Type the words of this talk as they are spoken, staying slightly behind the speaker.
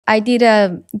I did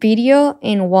a video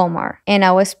in Walmart and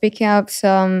I was picking up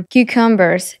some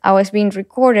cucumbers. I was being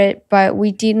recorded, but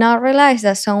we did not realize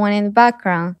that someone in the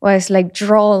background was like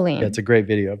drooling. Yeah, it's a great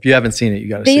video. If you haven't seen it, you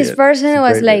got to see it. This person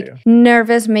was like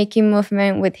nervous, making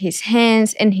movement with his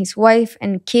hands, and his wife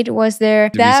and kid was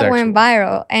there. That went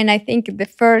viral. And I think the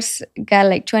first got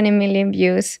like 20 million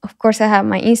views. Of course, I have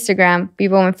my Instagram.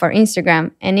 People went for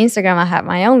Instagram. And Instagram, I have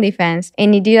my OnlyFans.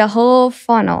 And he did a whole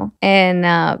funnel. And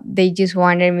they just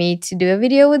wanted me to do a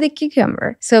video with a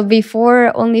cucumber. So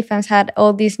before OnlyFans had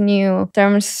all these new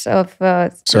terms of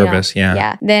service,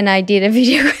 yeah. Then I did a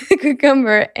video with a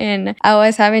cucumber, and I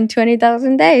was having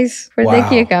 20,000 days for the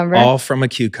cucumber. All from a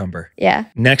cucumber. Yeah.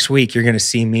 Next week, you're going to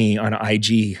see me on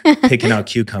IG picking out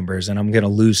cucumbers, and I'm going to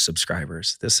lose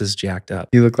subscribers. This is jacked up.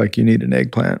 You look like you need an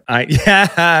eggplant.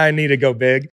 I need to go big.